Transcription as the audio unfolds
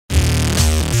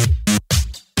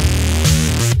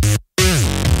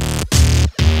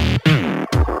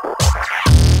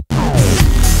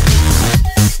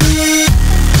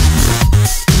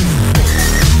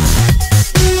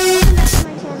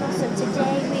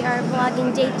are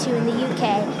vlogging day 2 in the UK,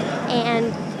 and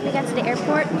we got to the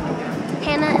airport.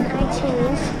 Hannah and I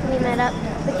changed. We met up.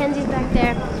 Mackenzie's back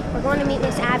there. We're going to meet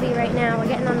Miss Abby right now. We're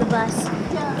getting on the bus,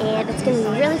 and it's going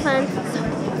to be really fun. So,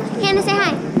 Hannah, say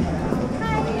hi.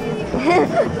 Hi.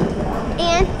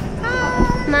 And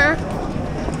hi. Ma.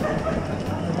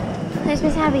 There's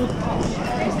Miss Abby.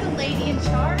 There's the lady in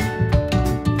charge.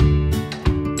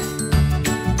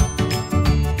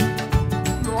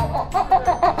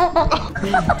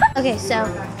 Okay, so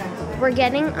we're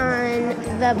getting on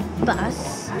the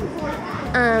bus.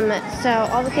 So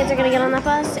all the kids are gonna get on the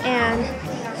bus, and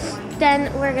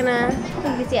then we're gonna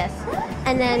yes.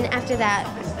 And then after that,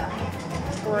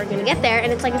 we're gonna get there,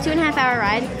 and it's like a 2.5 hour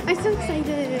ride. I'm so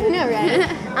excited. I know, right?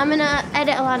 I'm gonna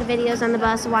edit a lot of videos on the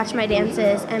bus, watch my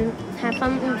dances, and have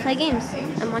fun and play games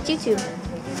and watch YouTube,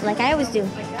 like I always do.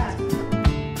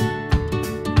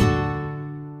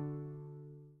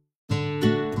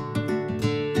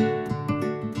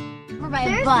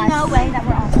 There's bus. no way that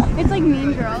we're on. It's like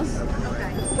Mean Girls.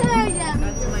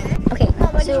 Okay,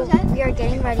 so we are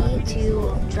getting ready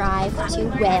to drive to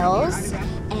Wales,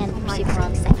 and we're super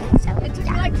excited. So It took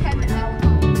me like 10 hours.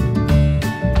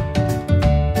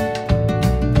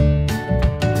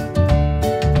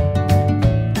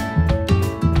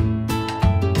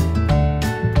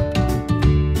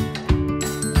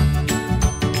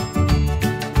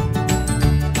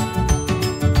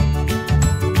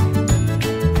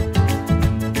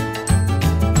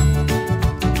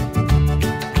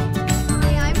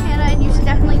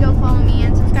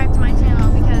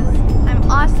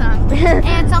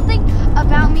 And something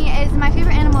about me is my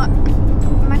favorite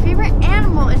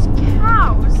animal is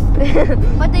cows.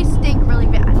 But they stink really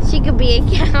bad. she could be a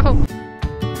cow. Baby,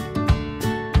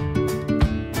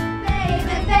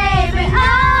 baby,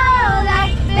 oh,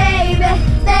 like baby,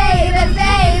 baby,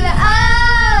 baby,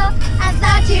 oh, I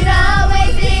thought you'd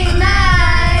always be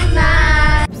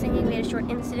mine. Singing, we had a short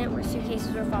incident where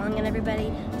suitcases were falling on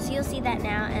everybody. So you'll see that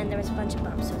now, and there was a bunch of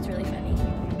bumps, so it's really funny.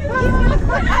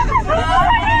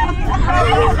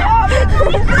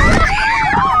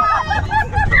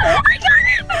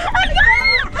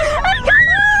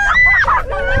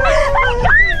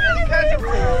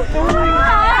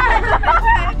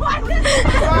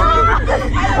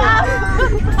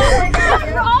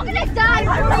 We're all gonna die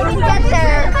before we get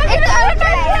there. It's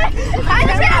okay. I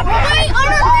just gotta wait on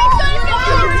our feet so it's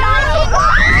gonna die.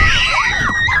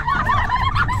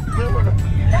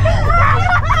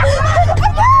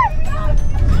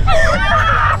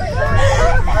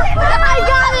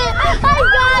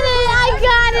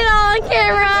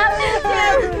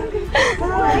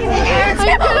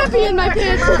 In my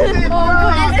pants.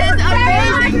 Oh, this is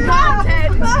amazing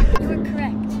content. You were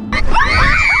correct.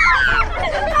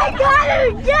 I got it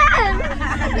again.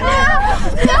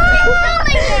 No,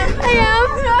 I am.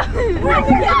 I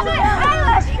got it.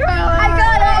 I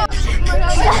got it.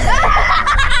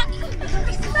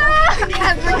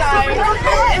 Every time.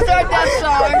 It's our death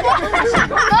song.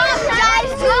 Mom,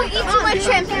 guys, to eat too much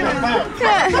shrimp.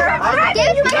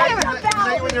 Give me my camera.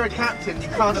 When you're a captain, you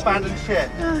can't abandon ship.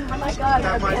 Oh my god.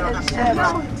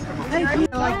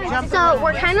 So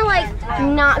we're kind of like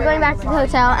not going back to the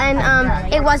hotel, and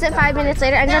it wasn't 5 minutes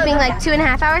later. It ended up being like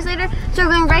 2.5 hours later. So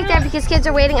we're going right there because kids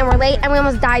are waiting and we're late, and we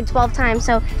almost died 12 times.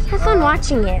 So have fun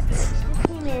watching it.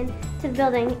 We came in to the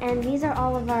building, and these are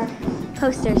all of our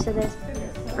posters. So there's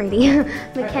Brady,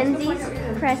 Mackenzie's,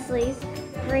 Presley's,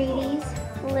 Brady's,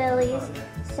 Lily's,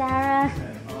 Sarah,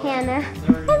 Hannah,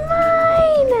 and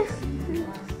mine.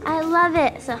 I love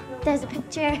it. So there's a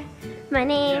picture, my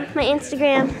name, my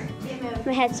Instagram,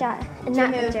 my headshot, and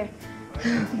that picture.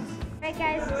 Alright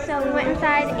guys, so we went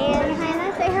inside, and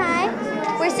Hannah, say hi.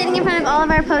 We're sitting in front of all of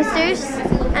our posters.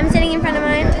 I'm sitting in front of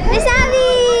mine. Miss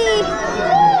Abby!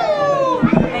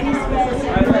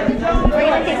 We're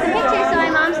gonna take some pictures, so my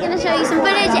mom's gonna show you some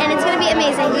footage, and it's gonna be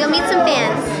amazing. You'll meet some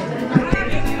fans.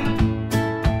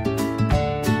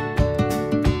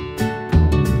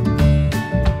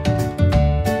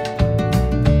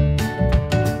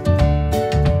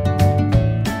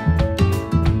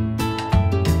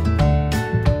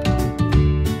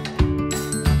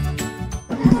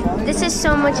 This is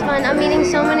so much fun. I'm meeting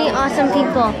so many awesome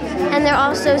people, and they're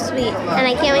all so sweet, and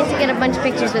I can't wait to get a bunch of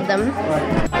pictures with them.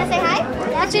 Wanna say hi?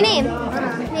 What's your name?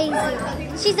 Maisie.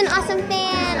 She's an awesome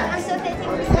fan. I'm so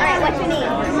thankful. Alright, what's your name?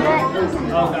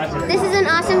 This is an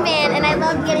awesome fan, and I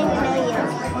love getting to know you.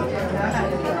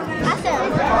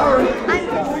 Awesome. I'm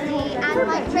Christy, and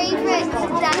my favorite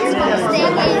dance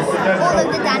thing is all of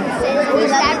the dances. We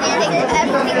love everything that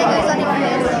goes on in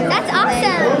here. That's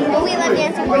awesome. We love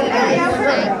dancing for you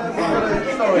guys.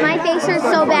 My face hurts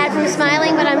so bad from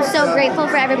smiling, but I'm so grateful. grateful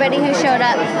for everybody who showed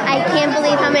up. I can't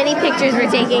believe how many pictures we're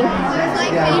taking.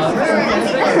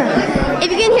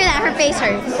 If you can hear that, her face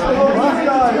hurts.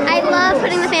 I love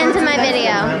putting the fans in my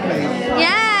video.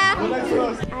 Yeah!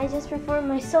 I just performed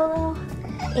my solo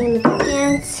and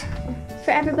dance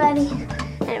for everybody,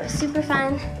 and it was super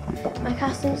fun. My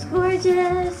costume's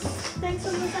gorgeous. Thanks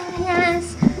so much.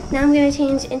 Yes. Now I'm gonna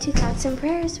change into thoughts and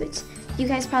prayers, which you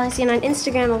guys probably seen on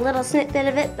Instagram, a little snippet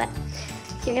of it, but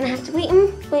you're gonna have to wait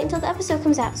until the episode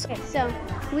comes out. Okay, so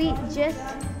we just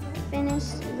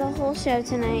finished the whole show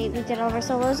tonight. We did all of our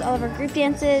solos, all of our group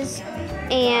dances,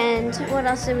 and what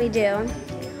else did we do?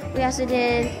 We also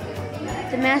did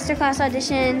the masterclass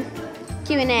audition,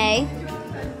 Q&A,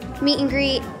 meet and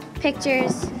greet,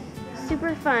 pictures.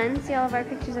 Super fun. See all of our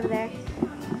pictures over there.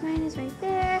 Mine is right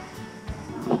there.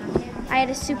 I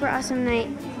had a super awesome night,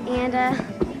 and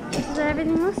this is what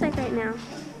everything looks like right now.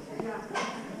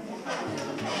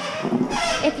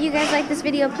 If you guys like this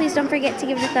video, please don't forget to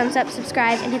give it a thumbs up,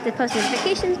 subscribe, and hit the post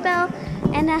notifications bell.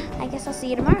 And I guess I'll see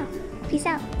you tomorrow. Peace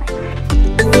out.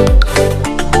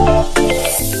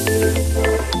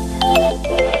 Bye.